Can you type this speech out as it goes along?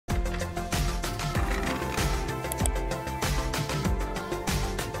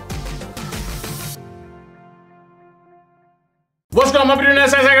What's going on, my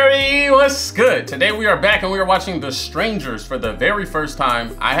internet? What's good? Today we are back and we are watching The Strangers for the very first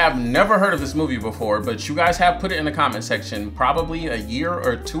time. I have never heard of this movie before, but you guys have put it in the comment section probably a year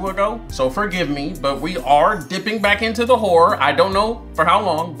or two ago. So forgive me, but we are dipping back into the horror. I don't know for how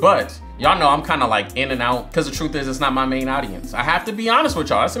long, but y'all know I'm kind of like in and out because the truth is it's not my main audience. I have to be honest with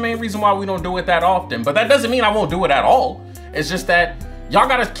y'all. That's the main reason why we don't do it that often, but that doesn't mean I won't do it at all. It's just that y'all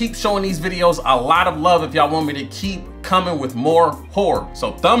gotta keep showing these videos a lot of love if y'all want me to keep coming with more horror.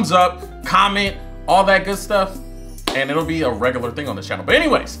 So thumbs up, comment, all that good stuff, and it'll be a regular thing on the channel. But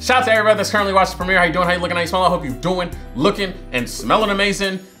anyways, shout out to everybody that's currently watching the premiere. How you doing? How you looking? How you smelling? I hope you're doing, looking, and smelling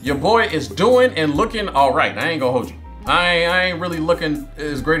amazing. Your boy is doing and looking all right. I ain't gonna hold you. I ain't really looking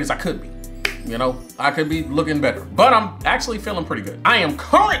as great as I could be. You know, I could be looking better, but I'm actually feeling pretty good. I am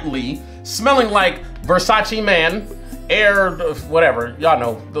currently smelling like Versace Man, air, whatever, y'all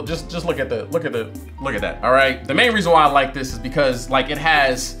know. Just look at that. All right, the main reason why I like this is because like it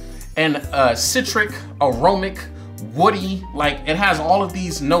has an citric, aromatic, woody, like it has all of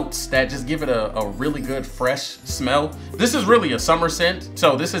these notes that just give it a really good fresh smell. This is really a summer scent,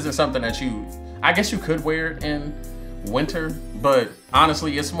 so this isn't something that I guess you could wear it in winter, but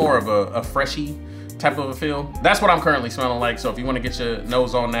honestly it's more of a freshy type of a feel. That's what I'm currently smelling like. So if you want to get your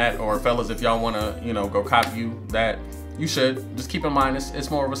nose on that, or fellas, if y'all want to, you know, go copy you that, you should. Just keep in mind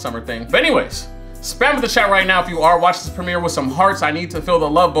it's more of a summer thing. But anyways, spam the chat right now if you are watching this premiere with some hearts. I need to feel the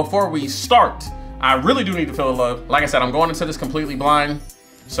love before we start. I really do need to feel the love. Like I said, I'm going into this completely blind,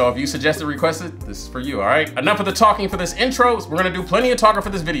 so if you suggested, requested, this is for you. All right, enough of the talking for this intro. We're gonna do plenty of talking for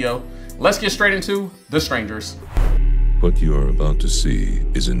this video. Let's get straight into The Strangers. What you are about to see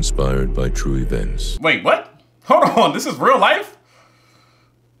is inspired by true events. Wait, what? Hold on, this is real life?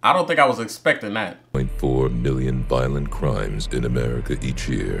 I don't think I was expecting that. 0.4 million violent crimes in America each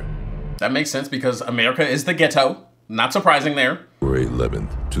year. That makes sense because America is the ghetto. Not surprising there. February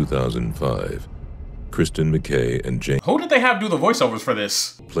 11th, 2005, Kristen McKay and Jane, who did they have do the voiceovers for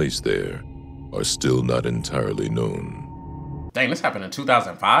this? Placed there, are still not entirely known. Dang, this happened in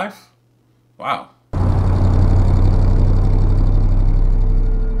 2005? Wow.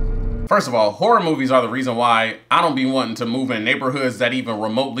 First of all, horror movies are the reason why I don't be wanting to move in neighborhoods that even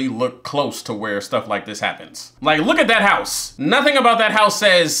remotely look close to where stuff like this happens. Like, look at that house. Nothing about that house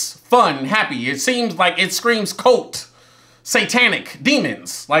says fun, happy. It seems like it screams cult, satanic,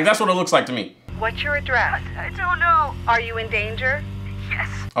 demons. Like, that's what it looks like to me. What's your address? I don't know. Are you in danger? Yes.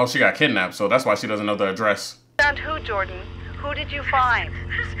 Oh, she got kidnapped, so that's why she doesn't know the address. Found who, Jordan? Who did you find?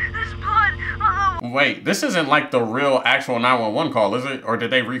 There's blood. Wait, this isn't like the real actual 911 call, is it? Or did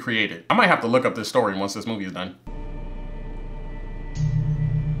they recreate it? I might have to look up this story once this movie is done.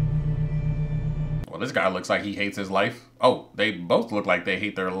 Well, this guy looks like he hates his life. Oh, they both look like they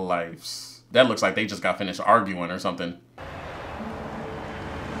hate their lives. That looks like they just got finished arguing or something.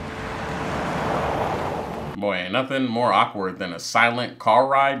 Boy, ain't nothing more awkward than a silent car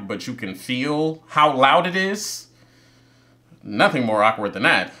ride, but you can feel how loud it is. Nothing more awkward than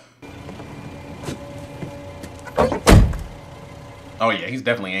that. Oh yeah, he's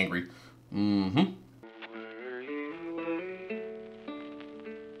definitely angry.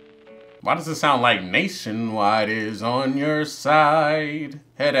 Why does it sound like Nationwide is on your side?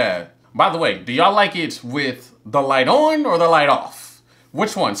 Head at. By the way, do y'all like it with the light on or the light off?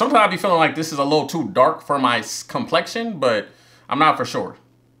 Which one? Sometimes I be feeling like this is a little too dark for my complexion, but I'm not for sure.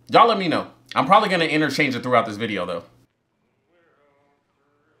 Y'all let me know. I'm probably gonna interchange it throughout this video though.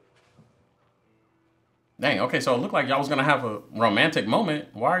 Dang, okay, so it looked like y'all was gonna have a romantic moment.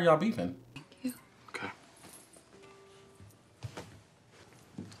 Why are y'all beefing? Thank you. Okay.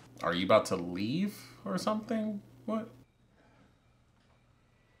 Are you about to leave or something? What?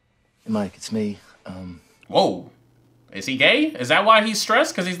 Hey, Mike, it's me. Whoa. Is he gay? Is that why he's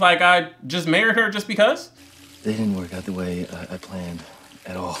stressed? Because he's like, I just married her just because? They didn't work out the way I planned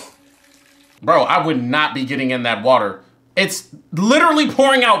at all. Bro, I would not be getting in that water. It's literally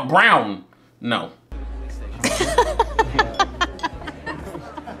pouring out brown. No.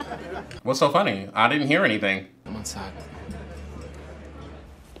 What's so funny? I didn't hear anything. I'm outside.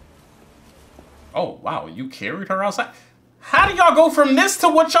 Oh, wow, you carried her outside? How do y'all go from this to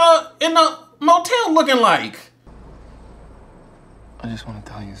what y'all in the motel looking like? I just want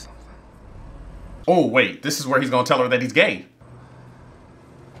to tell you something. Oh, wait, this is where he's gonna tell her that he's gay.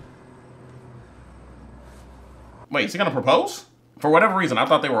 Wait, is he gonna propose? For whatever reason, I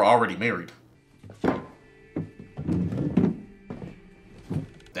thought they were already married.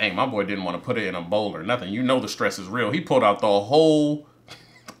 Dang, my boy didn't want to put it in a bowl or nothing. You know the stress is real. He pulled out the whole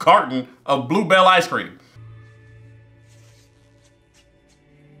carton of Bluebell ice cream.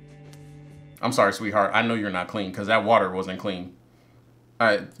 I'm sorry, sweetheart. I know you're not clean because that water wasn't clean.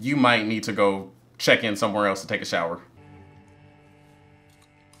 You might need to go check in somewhere else to take a shower.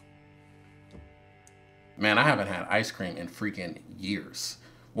 Man, I haven't had ice cream in freaking years.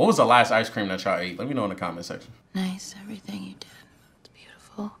 What was the last ice cream that y'all ate? Let me know in the comment section. Nice, everything you did. It's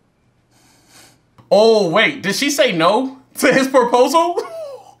beautiful. Oh, wait, did she say no to his proposal?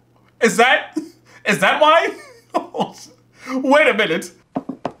 Is that why? Wait a minute.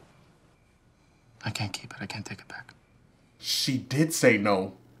 I can't keep it. I can't take it back. She did say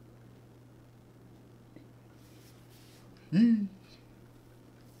no. Wow.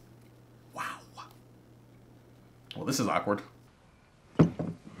 Well, this is awkward.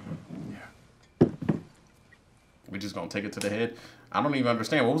 We just gonna take it to the head. I don't even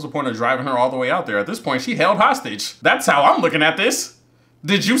understand. What was the point of driving her all the way out there? At this point, she held hostage. That's how I'm looking at this.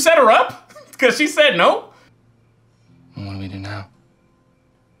 Did you set her up? Because she said no? What do we do now?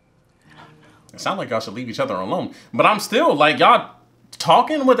 It sounds like y'all should leave each other alone. But I'm still like, y'all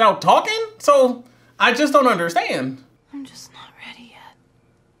talking without talking? So I just don't understand. I'm just not ready yet.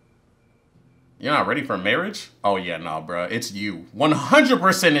 You're not ready for marriage? Oh yeah, nah, bruh. It's you.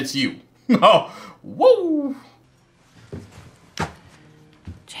 100% it's you. No. Woo.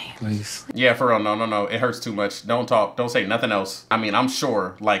 Please. Yeah, for real. No. It hurts too much. Don't talk. Don't say nothing else. I mean, I'm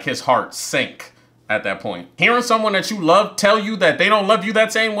sure like his heart sank at that point. Hearing someone that you love tell you that they don't love you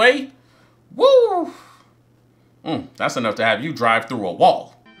that same way? Woo! That's enough to have you drive through a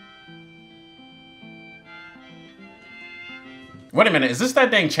wall. Wait a minute, is this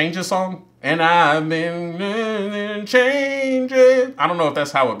that dang Changes song? And I've been changes. I don't know if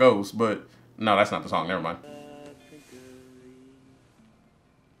that's how it goes, but no, that's not the song. Never mind.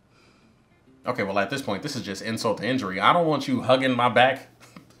 Okay, well at this point, this is just insult to injury. I don't want you hugging my back.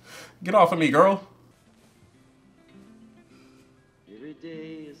 Get off of me, girl.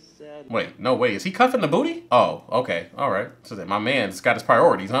 Wait, no way. Is he cuffing the booty? Oh, okay. All right. So that my man's got his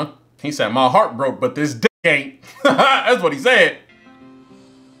priorities, huh? He said, my heart broke, but this dick ain't. That's what he said.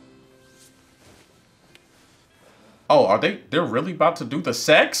 Oh, they're really about to do the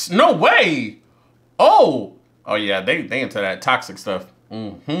sex? No way. Oh yeah, they into that toxic stuff.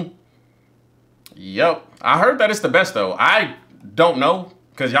 Yep. I heard that it's the best though. I don't know,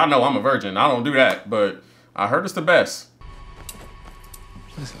 because y'all know I'm a virgin. I don't do that, but I heard it's the best.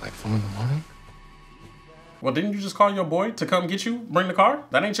 Is it like 4 in the morning? Well, didn't you just call your boy to come get you, bring the car?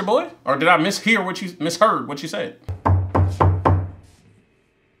 That ain't your boy? Or did I misheard what you said?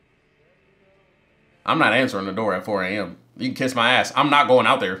 I'm not answering the door at 4 a.m. You can kiss my ass. I'm not going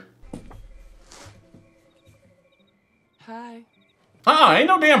out there. Hi. Ain't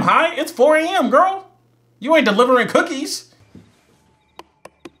no damn hi. It's 4 a.m., girl. You ain't delivering cookies.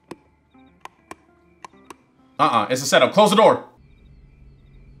 It's a setup. Close the door.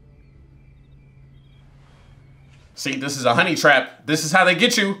 See, this is a honey trap. This is how they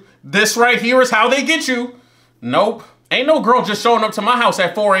get you. This right here is how they get you. Nope. Ain't no girl just showing up to my house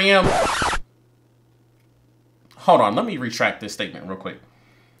at 4 a.m. Hold on, let me retract this statement real quick.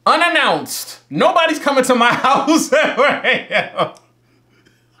 Unannounced. Nobody's coming to my house at 4 a.m.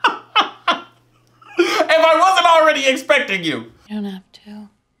 If I wasn't already expecting you. You don't have to. I'll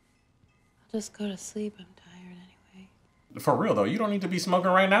just go to sleep. I'm tired anyway. For real though, you don't need to be smoking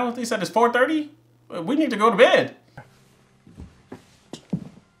right now. They said it's 4:30. We need to go to bed.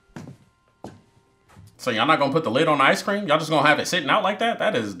 So y'all not gonna put the lid on the ice cream? Y'all just gonna have it sitting out like that?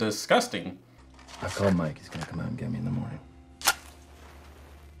 That is disgusting. I called Mike. He's gonna come out and get me in the morning.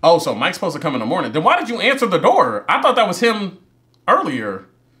 Oh, so Mike's supposed to come in the morning. Then why did you answer the door? I thought that was him earlier.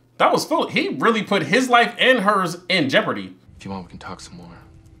 That was full. He really put his life and hers in jeopardy. If you want, we can talk some more.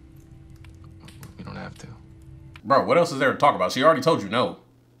 We don't have to. Bro, what else is there to talk about? She already told you no.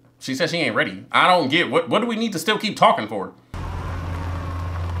 She said she ain't ready. I don't get, what do we need to still keep talking for?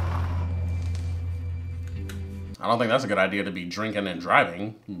 I don't think that's a good idea to be drinking and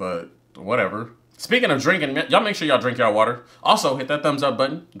driving, but whatever. Speaking of drinking, y'all make sure y'all drink y'all water. Also, hit that thumbs up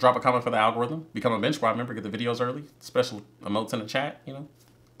button. Drop a comment for the algorithm. Become a bench squad member. Get the videos early. Special emotes in the chat, you know.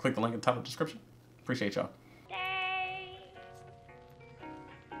 Click the link in the top of the description. Appreciate y'all.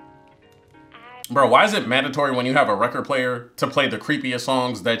 Bro, why is it mandatory when you have a record player to play the creepiest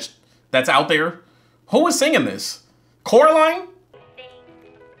songs that's out there? Who is singing this? Coraline?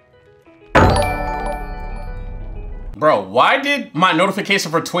 Bro, why did my notification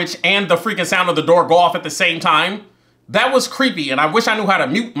for Twitch and the freaking sound of the door go off at the same time? That was creepy, and I wish I knew how to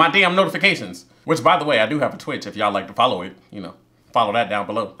mute my damn notifications. Which, by the way, I do have a Twitch if y'all like to follow it. You know, follow that down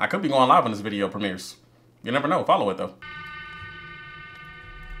below. I could be going live when this video premieres. You never know. Follow it, though.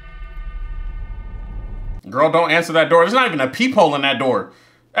 Girl, don't answer that door. There's not even a peephole in that door.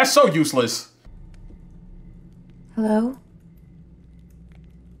 That's so useless. Hello?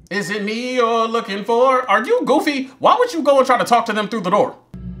 Is it me you're looking for? Are you goofy? Why would you go and try to talk to them through the door?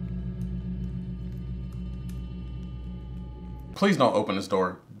 Please don't open this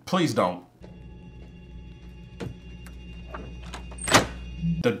door. Please don't.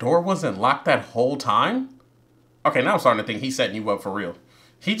 The door wasn't locked that whole time? Okay, now I'm starting to think he's setting you up for real.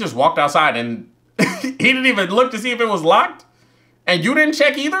 He just walked outside and he didn't even look to see if it was locked? And you didn't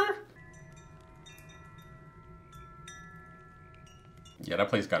check either? Yeah, that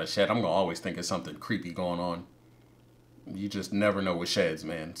place got a shed. I'm gonna always think it's something creepy going on. You just never know with sheds,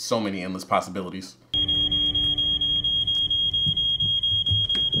 man. So many endless possibilities.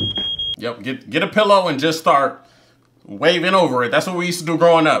 Yep, get a pillow and just start waving over it. That's what we used to do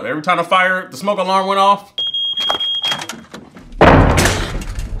growing up. Every time the smoke alarm went off.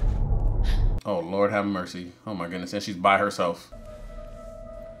 Oh, Lord have mercy. Oh my goodness, and she's by herself.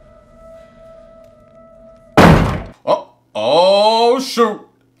 Oh, shoot.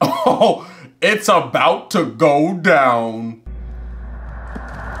 Oh, it's about to go down.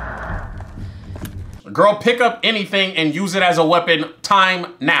 Girl, pick up anything and use it as a weapon.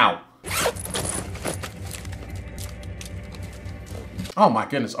 Time now. Oh my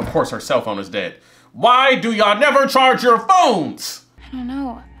goodness, of course her cell phone is dead. Why do y'all never charge your phones? I don't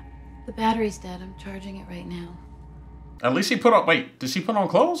know. The battery's dead. I'm charging it right now. At least she put on, wait, did she put on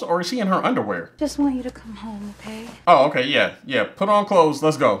clothes or is she in her underwear? Just want you to come home, okay? Oh, okay, yeah, put on clothes,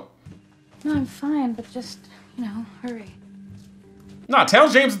 let's go. No, I'm fine, but just, you know, hurry. Nah, tell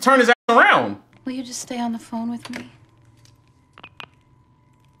James to turn his ass around. Will you just stay on the phone with me?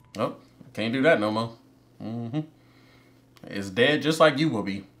 Oh, can't do that no more. It's dead just like you will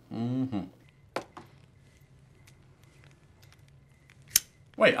be.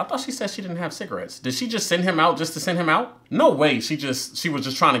 Wait, I thought she said she didn't have cigarettes. Did she just send him out just to send him out? No way she was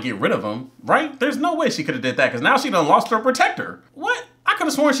just trying to get rid of him, right? There's no way she could have did that because now she done lost her protector. What? I could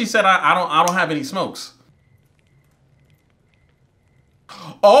have sworn she said I don't have any smokes.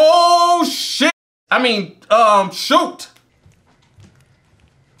 Oh shit! I mean, shoot!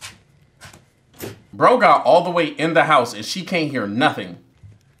 Bro got all the way in the house and she can't hear nothing.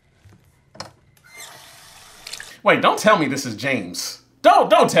 Wait, don't tell me this is James.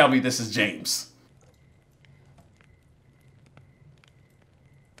 Don't tell me this is James.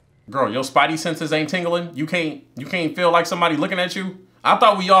 Girl, your spidey senses ain't tingling? You can't feel like somebody looking at you? I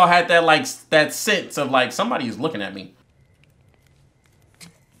thought we all had that that sense of like somebody is looking at me.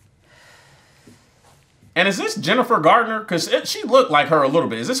 And is this Jennifer Gardner? Because she looked like her a little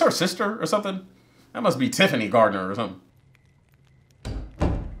bit. Is this her sister or something? That must be Tiffany Gardner or something.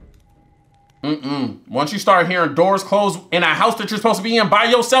 Once you start hearing doors close in a house that you're supposed to be in by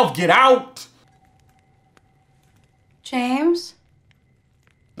yourself, get out. James?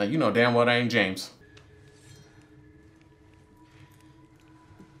 Now, you know damn well that ain't James.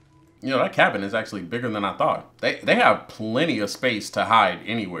 You know, that cabin is actually bigger than I thought. They have plenty of space to hide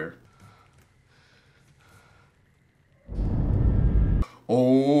anywhere.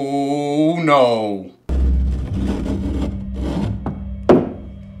 Oh, no.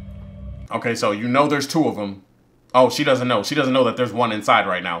 Okay, so you know there's two of them. Oh, she doesn't know. She doesn't know that there's one inside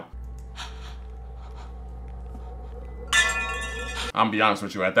right now. I'm gonna be honest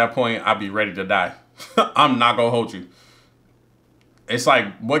with you. At that point, I'd be ready to die. I'm not gonna hold you. It's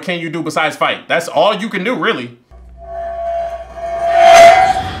like, what can you do besides fight? That's all you can do, really.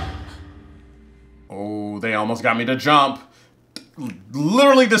 Oh, they almost got me to jump.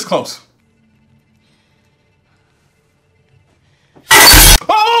 Literally this close.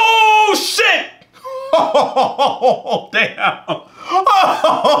 Oh, shit! Oh, damn.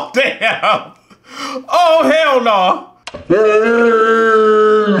 Oh, damn. Oh, hell no.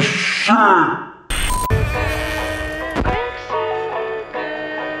 Oh, shit.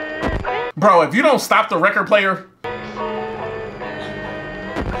 Bro, if you don't stop the record player.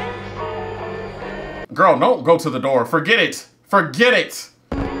 Girl, don't go to the door. Forget it. Forget it.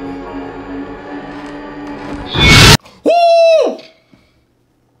 Woo!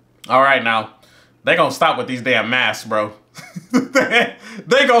 All right, now. They gonna stop with these damn masks, bro.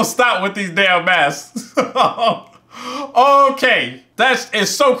 they gonna stop with these damn masks. Okay. That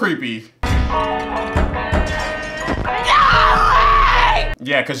is so creepy.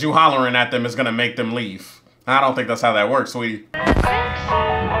 Yeah, because you hollering at them is gonna make them leave. I don't think that's how that works, sweetie.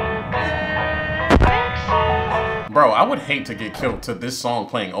 Bro, I would hate to get killed to this song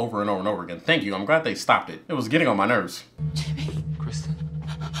playing over and over and over again. Thank you. I'm glad they stopped it. It was getting on my nerves. Jimmy. Kristen.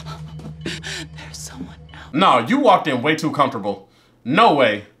 There's someone out. No, you walked in way too comfortable. No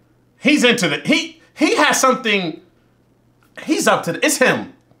way. He's into the... He has something... He's up to... It's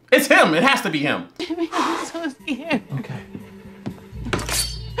him. It's him. It has to be him. Jimmy, I'm so scared. Okay.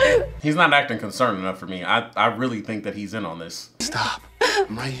 He's not acting concerned enough for me. I really think that he's in on this. Stop.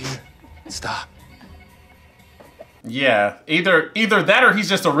 I'm right here. Stop. Yeah, either that or he's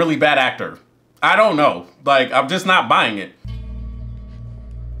just a really bad actor. I don't know. Like, I'm just not buying it.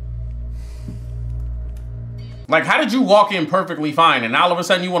 Like, how did you walk in perfectly fine and now all of a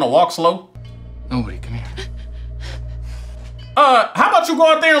sudden you want to walk slow? Nobody, come here. How about you go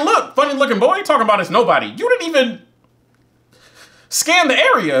out there and look? Funny looking boy, talking about it's nobody. You didn't even scan the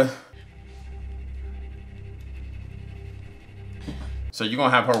area. So you gonna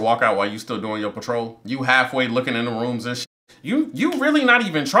have her walk out while you still doing your patrol? You halfway looking in the rooms and shit. You really not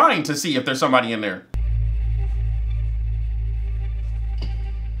even trying to see if there's somebody in there.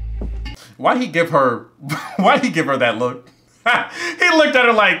 Why'd he give her that look? He looked at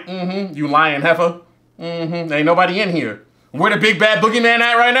her like, you lying heifer. Ain't nobody in here. Where the big bad boogeyman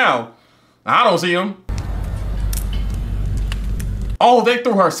at right now? I don't see him. Oh, they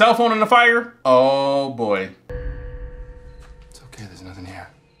threw her cell phone in the fire? Oh boy. It's okay, there's nothing here.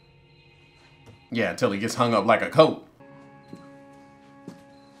 Yeah, until he gets hung up like a coat. So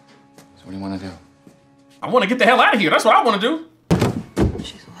what do you want to do? I want to get the hell out of here. That's what I want to do.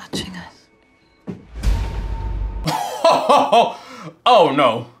 She's watching us. Oh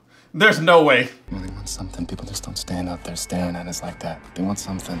no. There's no way. When they want something, people just don't stand out there staring at us like that. They want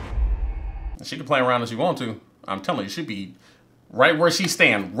something. She can play around if she wants to. I'm telling you, she'd be right where she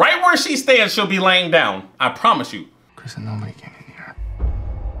stands. Right where she stands, she'll be laying down. I promise you. Chris and nobody came in here.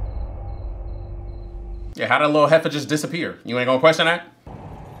 Yeah, how'd that little heifer just disappear? You ain't gonna question that?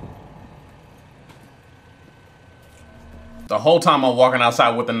 The whole time I'm walking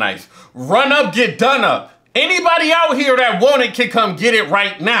outside with a knife. Run up, get done up. Anybody out here that want it can come get it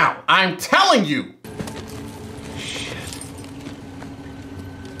right now. I'm telling you. Shit.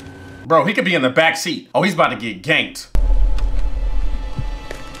 Bro, he could be in the back seat. Oh, he's about to get ganked.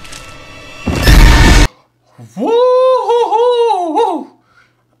 Woo-hoo-hoo-hoo.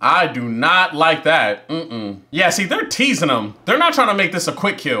 I do not like that. Yeah, see, they're teasing him. They're not trying to make this a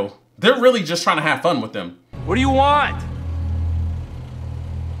quick kill. They're really just trying to have fun with them. What do you want?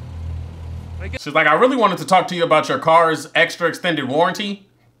 She's like, I really wanted to talk to you about your car's extra extended warranty.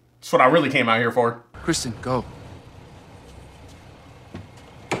 That's what I really came out here for. Kristen, go.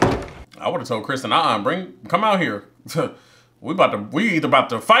 I would have told Kristen, come out here. we either about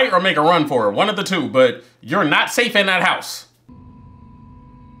to fight or make a run for it. One of the two, but you're not safe in that house.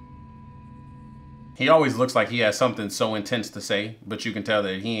 He always looks like he has something so intense to say, but you can tell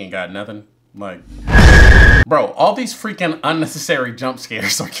that he ain't got nothing. Like, bro, all these freaking unnecessary jump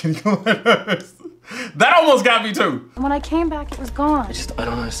scares are getting worse. That almost got me too. When I came back, it was gone. I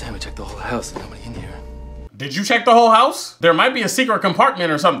don't understand. We checked the whole house. There's nobody in here. Did you check the whole house? There might be a secret compartment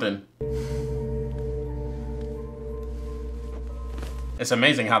or something. It's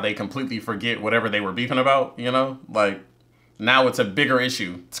amazing how they completely forget whatever they were beefing about, you know? Like, now it's a bigger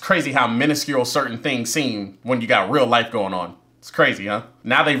issue. It's crazy how minuscule certain things seem when you got real life going on. It's crazy, huh?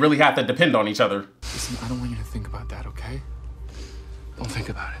 Now they really have to depend on each other. Listen, I don't want you to think about that, okay? Don't think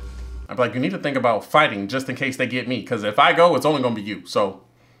about it. I'm like, you need to think about fighting just in case they get me. Because if I go, it's only going to be you. So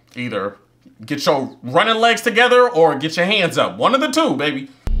either get your running legs together or get your hands up. One of the two,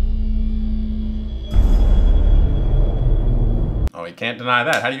 baby. Oh, you can't deny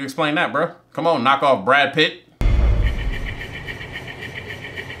that. How do you explain that, bro? Come on, knock off Brad Pitt.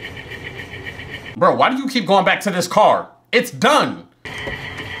 Bro, why do you keep going back to this car? It's done.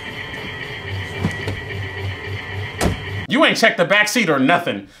 You ain't checked the back seat or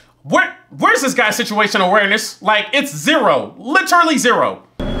nothing. Where's this guy's situational awareness? Like, it's zero. Literally zero.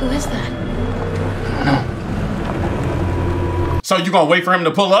 Who is that? I don't know. So you gonna wait for him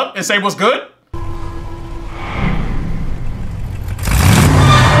to pull up and say what's good?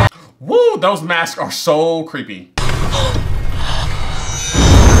 Woo, those masks are so creepy.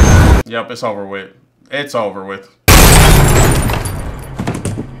 Yep, it's over with. It's over with.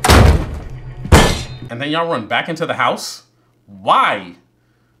 And then y'all run back into the house? Why?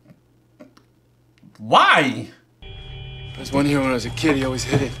 Why? There's one here when I was a kid. He always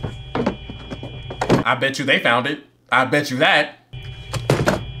hid it. I bet you they found it. I bet you that.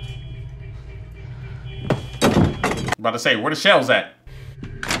 About to say, where the shells at?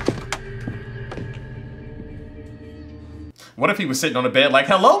 What if he was sitting on the bed like,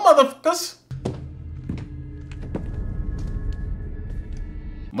 hello, motherfuckers?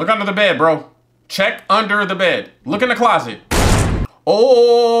 Look under the bed, bro. Check under the bed. Look in the closet.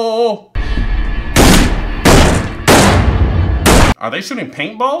 Oh! Are they shooting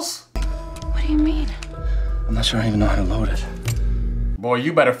paintballs? What do you mean? I'm not sure I even know how to load it. Boy,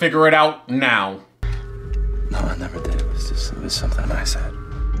 you better figure it out now. No, I never did. It was something I said.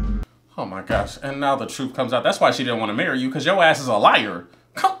 Oh my gosh, and now the truth comes out. That's why she didn't want to marry you, because your ass is a liar.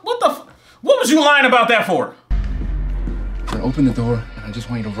 What was you lying about that for? Now open the door, and I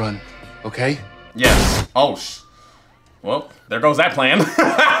just want you to run, okay? Yes. Oh, well, there goes that plan.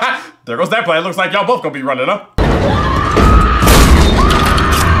 There goes that plan. Looks like y'all both gonna be running, huh?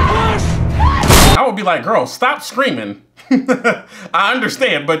 I would be like, girl, stop screaming. I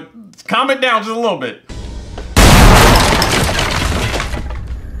understand, but calm it down just a little bit.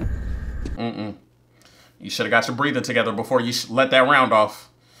 You should have got your breathing together before you let that round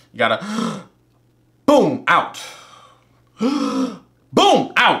off. You gotta boom, out.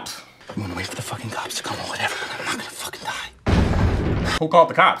 Boom, out. You wanna wait for the fucking cops to come or whatever. I'm not gonna fucking die. Who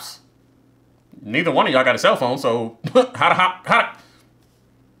called the cops? Neither one of y'all got a cell phone, so how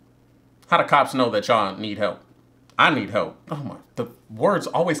do cops know that y'all need help? I need help. Oh my, the words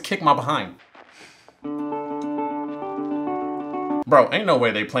always kick my behind. Bro, ain't no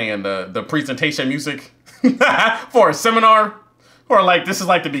way they playing the presentation music for a seminar. Or like, this is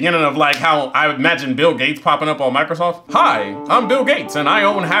like the beginning of like how I imagine Bill Gates popping up on Microsoft. Hi, I'm Bill Gates and I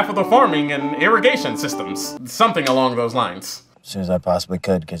own half of the farming and irrigation systems. Something along those lines. As soon as I possibly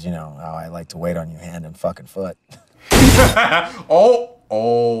could, because you know how I like to wait on your hand and fucking foot.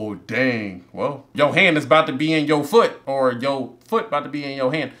 Oh, dang. Well, your hand is about to be in your foot, or your foot about to be in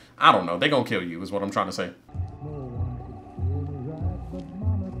your hand. I don't know. They gonna kill you is what I'm trying to say.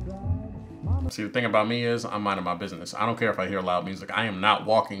 See, the thing about me is I'm minding my business. I don't care if I hear loud music. I am not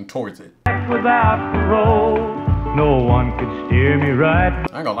walking towards it. Without parole, no one could steer me right. I ain't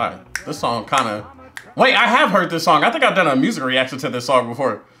gonna lie. This song kind of... Wait, I have heard this song. I think I've done a music reaction to this song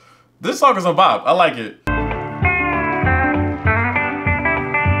before. This song is a bop. I like it.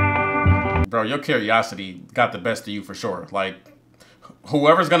 Bro, your curiosity got the best of you for sure. Like,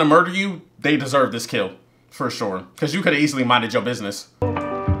 whoever's gonna murder you, they deserve this kill. For sure. Because you could have easily minded your business.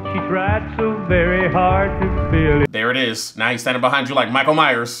 She tried so very hard to feel it. There it is. Now he's standing behind you like Michael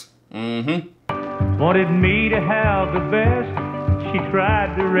Myers. Wanted me to have the best. She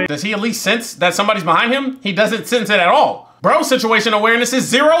tried to... Does he at least sense that somebody's behind him? He doesn't sense it at all. Bro, situation awareness is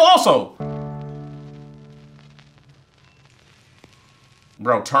 0 also.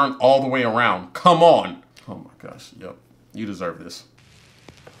 Bro, turn all the way around. Come on. Oh my gosh. Yep. You deserve this.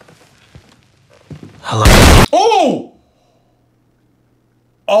 Hello? Oh!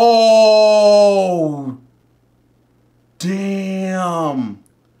 Oh! Damn.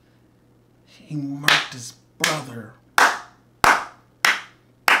 He murked his brother.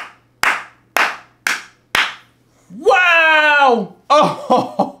 Wow!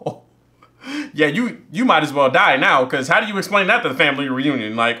 Oh! Yeah, you might as well die now, because how do you explain that to the family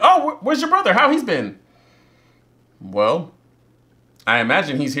reunion? Like, oh, where's your brother? How he's been? Well, I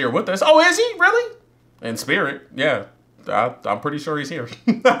imagine he's here with us. Oh, is he? Really? In spirit, yeah. I'm pretty sure he's here.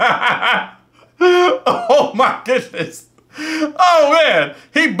 Oh my goodness. Oh man,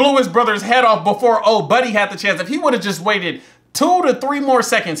 he blew his brother's head off before old buddy had the chance. If he would have just waited 2 to 3 more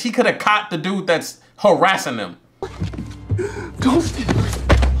seconds, he could have caught the dude that's harassing them. Don't.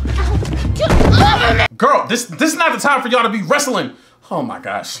 Girl, this is not the time for y'all to be wrestling. Oh my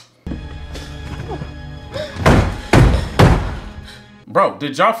gosh. Bro,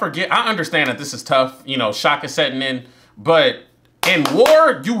 did y'all forget? I understand that this is tough. You know, shock is setting in. But in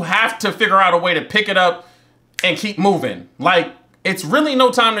war, you have to figure out a way to pick it up and keep moving. Like, it's really no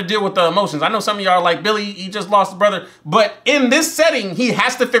time to deal with the emotions. I know some of y'all are like, Billy, he just lost his brother. But in this setting, he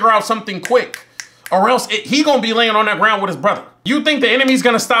has to figure out something quick. Or else he gonna be laying on that ground with his brother. You think the enemy's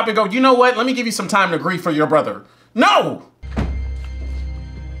gonna stop and go, you know what? Let me give you some time to grieve for your brother. No!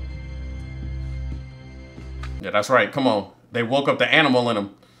 Yeah, that's right. Come on. They woke up the animal in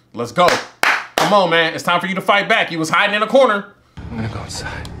him. Let's go. Come on, man. It's time for you to fight back. He was hiding in a corner. I'm gonna go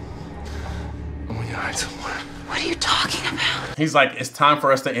outside. I want you to hide somewhere. What are you talking about? He's like, it's time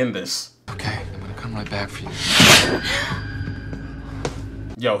for us to end this. Okay, I'm gonna come right back for you.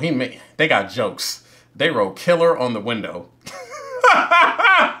 Yo, they got jokes. They wrote killer on the window.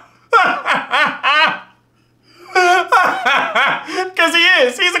 Because he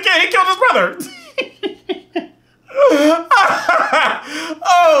is. He's a kid. He killed his brother.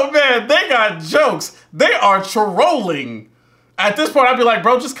 Oh, man. They got jokes. They are trolling. At this point, I'd be like,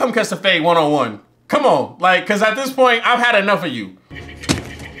 bro, just come catch the fade one-on-one. Come on. Like, because at this point, I've had enough of you.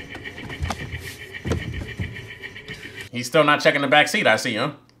 He's still not checking the back seat, I see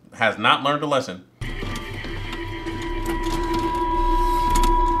him. Has not learned a lesson.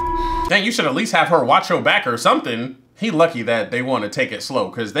 Dang, you should at least have her watch your back or something. He lucky that they want to take it slow,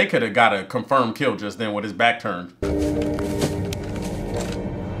 because they could have got a confirmed kill just then with his back turned.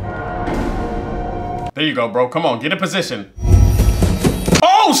 There you go, bro. Come on, get in position.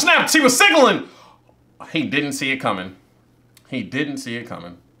 Oh, Oh, snap! She was signaling! He didn't see it coming. He didn't see it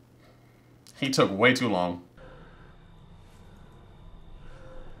coming. He took way too long.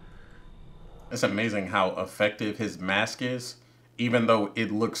 It's amazing how effective his mask is, even though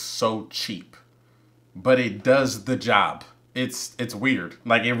it looks so cheap. But it does the job. It's weird.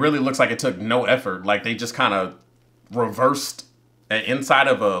 Like, it really looks like it took no effort. Like, they just kind of reversed an inside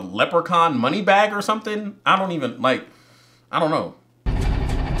of a leprechaun money bag or something. I don't even, like, I don't know.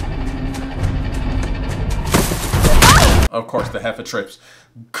 Of course, the heifer trips.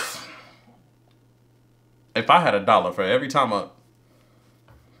 If I had $1 for every time a...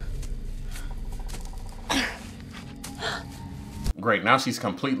 Great, now she's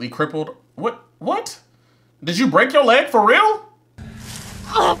completely crippled. What? What? Did you break your leg for real?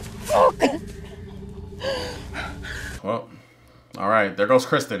 Well, all right, there goes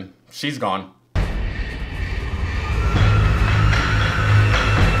Kristen. She's gone.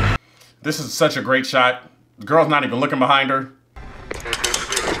 This is such a great shot. The girl's not even looking behind her.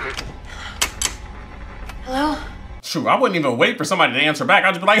 Hello? Shoot, I wouldn't even wait for somebody to answer back.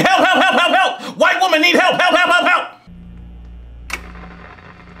 I'd just be like, help, help, help, help, help! White woman need help, help, help, help, help!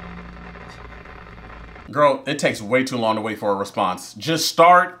 Girl, it takes way too long to wait for a response. Just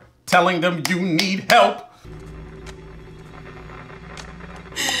start telling them you need help.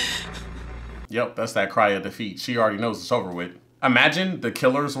 Yep, that's that cry of defeat. She already knows it's over with. Imagine the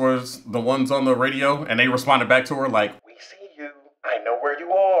killers was the ones on the radio and they responded back to her like, we see you. I know where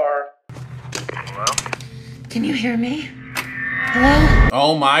you are. Hello? Can you hear me? Hello?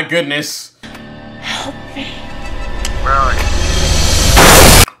 Oh my goodness. Help me. Where are you?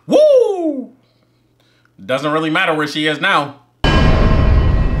 Woo! Doesn't really matter where she is now.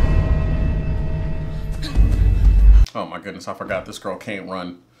 Oh my goodness, I forgot this girl can't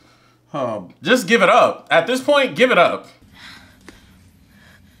run. Just give it up. At this point, give it up.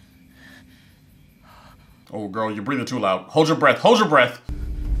 Oh girl, you're breathing too loud. Hold your breath, hold your breath.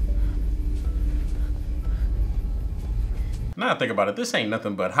 Now I think about it, this ain't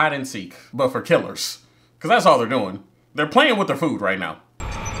nothing but hide and seek, but for killers. Because that's all they're doing. They're playing with their food right now.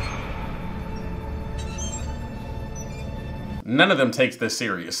 None of them takes this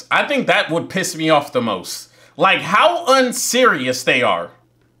serious. I think that would piss me off the most. Like, how unserious they are.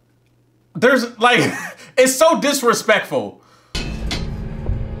 There's, like, it's so disrespectful.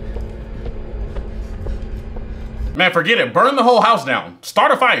 Man, forget it. Burn the whole house down.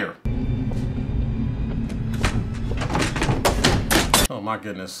 Start a fire. Oh my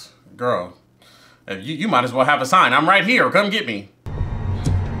goodness. Girl, you might as well have a sign. I'm right here. Come get me.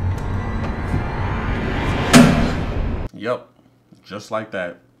 Yep. Just like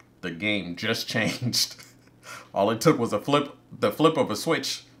that. The game just changed. All it took was a flip, the flip of a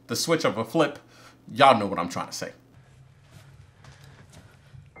switch, the switch of a flip. Y'all know what I'm trying to say.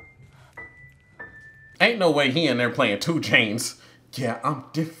 Ain't no way he in there playing 2 Chainz. Yeah, I'm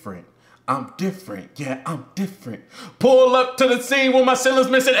different. I'm different. Yeah, I'm different. Pull up to the scene with my ceilings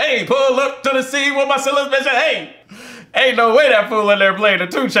missing. Hey, pull up to the scene with my ceilings missing. Hey, ain't no way that fool in there playing the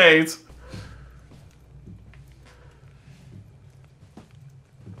 2 Chainz.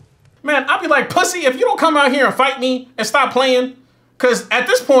 Man, I'll be like, pussy, if you don't come out here and fight me and stop playing, because at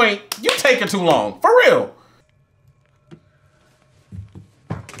this point, you taking too long. For real.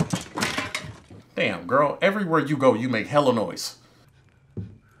 Damn, girl, everywhere you go, you make hella noise.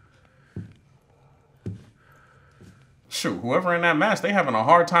 Shoot, whoever in that mask, they having a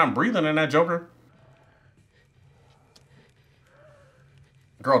hard time breathing in that Joker.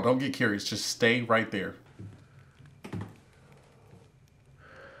 Girl, don't get curious. Just stay right there.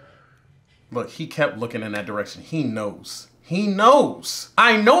 Look, he kept looking in that direction. He knows. He knows.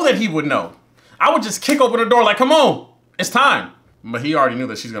 I know that he would know. I would just kick open the door like, come on, it's time. But he already knew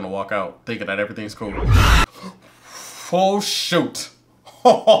that she's gonna walk out thinking that everything's cool. Oh, shoot.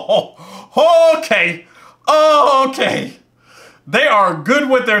 Okay. Okay. They are good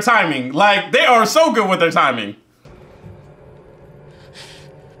with their timing. Like, they are so good with their timing.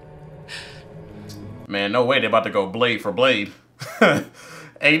 Man, no way they're about to go blade for blade.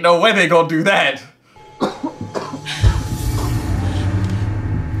 Ain't no way they gonna do that.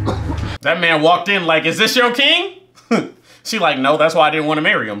 That man walked in like, is this your king? She like, no, that's why I didn't want to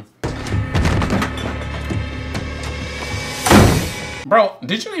marry him. Bro,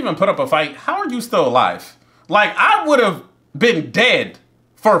 did you even put up a fight? How are you still alive? Like, I would have been dead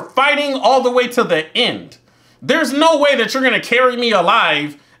for fighting all the way to the end. There's no way that you're gonna carry me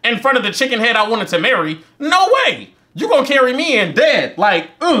alive in front of the chicken head I wanted to marry. No way. You're gonna carry me in dead. Like,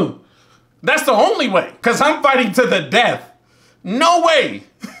 that's the only way. Cause I'm fighting to the death. No way.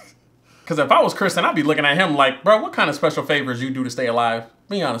 Cause if I was Kristen, I'd be looking at him like, bro, what kind of special favors you do to stay alive?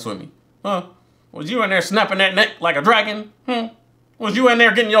 Be honest with me. Huh? Was you in there snapping that neck like a dragon? Was you in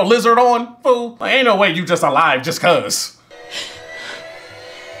there getting your lizard on, fool? Like, ain't no way you just alive just cuz.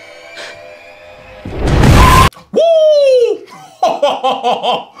 Woo!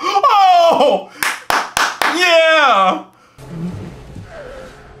 Oh! Yeah!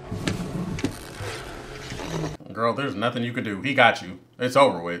 Girl, there's nothing you could do. He got you. It's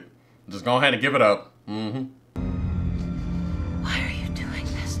over with. Just go ahead and give it up. Why are you doing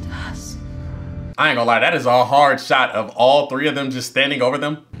this to us? I ain't gonna lie, that is a hard shot of all three of them just standing over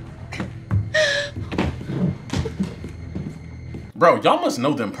them. Bro, y'all must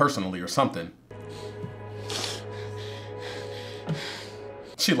know them personally or something.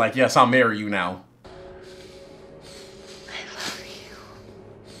 She like, yes, I'll marry you now. I love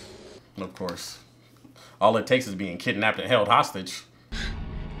you. Of course. All it takes is being kidnapped and held hostage.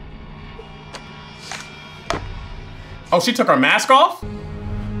 Oh, she took her mask off?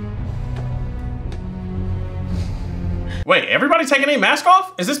 Wait, everybody taking their mask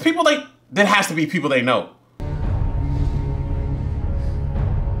off? Is this people that has to be people they know.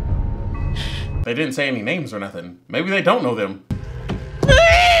 They didn't say any names or nothing. Maybe they don't know them.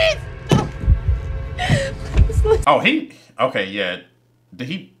 Please! Oh, okay, yeah. Did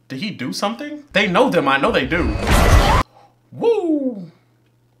he do something? They know them, I know they do. Woo!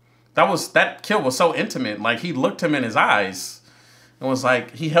 That kill was so intimate. Like, he looked him in his eyes and was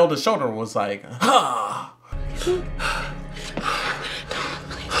like, he held his shoulder and was like, ah.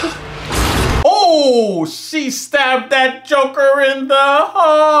 Oh, she stabbed that Joker in the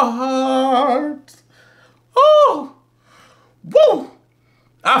heart. Oh, woo.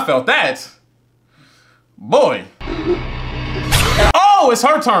 I felt that. Boy. Oh, it's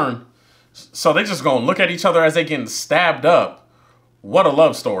her turn. So they just gonna look at each other as they getting stabbed up. What a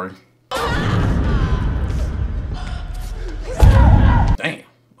love story. Damn.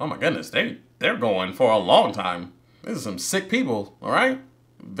 Oh my goodness. They're going for a long time. This is some sick people, all right?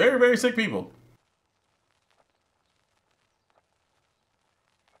 Very, very sick people.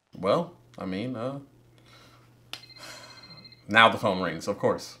 Well, I mean, now the phone rings, of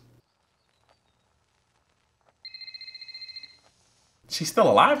course. She's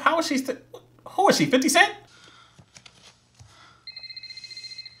still alive? How is she still? Who is she, 50 Cent?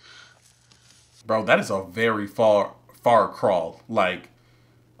 Bro, that is a very far crawl. Like,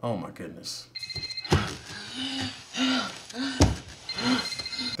 oh my goodness.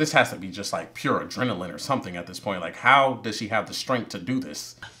 This has to be just like pure adrenaline or something at this point. Like, how does she have the strength to do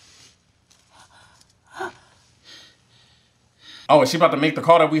this? Oh, is she about to make the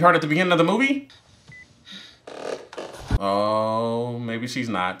call that we heard at the beginning of the movie? Oh, maybe she's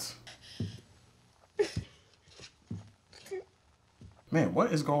not. Man,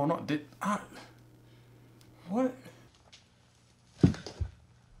 what is going on? What?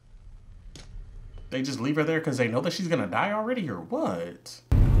 They just leave her there because they know that she's gonna die already, or what?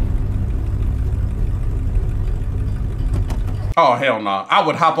 Oh, hell no. I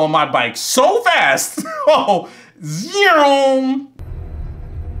would hop on my bike so fast. Oh, zoom.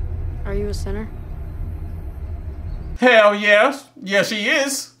 Are you a sinner? Hell yes. Yeah, she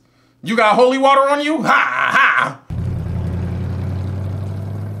is. You got holy water on you? Ha ha.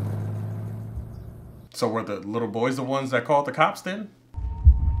 So were the little boys the ones that called the cops then?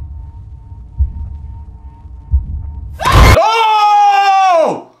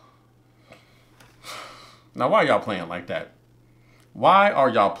 Oh! Now why are y'all playing like that? Why are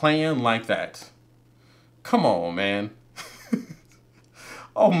y'all playing like that? Come on, man.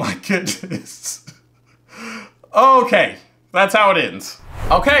 Oh my goodness. Okay, that's how it ends.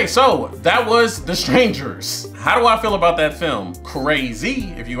 Okay, so that was The Strangers. How do I feel about that film?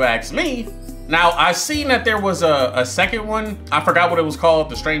 Crazy, if you ask me. Now, I seen that there was a second one. I forgot what it was called.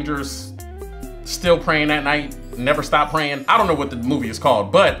 The Strangers Still Praying at Night, Never Stop Praying. I don't know what the movie is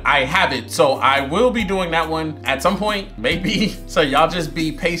called, but I have it. So I will be doing that one at some point, maybe. So y'all just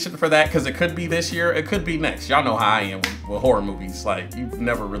be patient for that, because it could be this year, it could be next. Y'all know how I am with horror movies. Like, you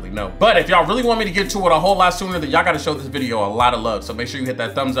never really know. But if y'all really want me to get to it a whole lot sooner, then y'all gotta show this video a lot of love. So make sure you hit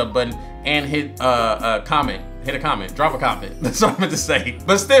that thumbs up button and hit a comment. Hit a comment, drop a comment. That's what I meant to say.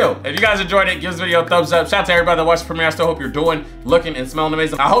 But still, if you guys enjoyed it, give this video a thumbs up. Shout out to everybody that watched the premiere. I still hope you're doing, looking, and smelling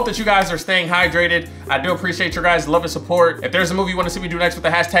amazing. I hope that you guys are staying hydrated. I do appreciate your guys' love and support. If there's a movie you want to see me do next with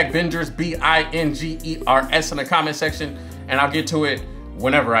the hashtag Bingers, B-I-N-G-E-R-S in the comment section, and I'll get to it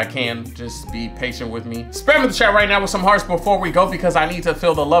whenever I can. Just be patient with me. Spam the chat right now with some hearts before we go, because I need to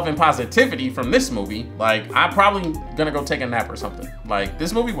feel the love and positivity from this movie. Like, I'm probably gonna go take a nap or something. Like,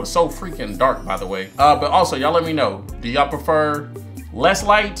 this movie was so freaking dark, by the way. But also, y'all let me know, do y'all prefer less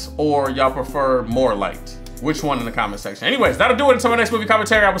light or y'all prefer more light? which one in the comment section. Anyways, that'll do it until my next movie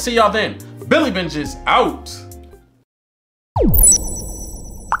commentary. I will see y'all then. BillyBinges out.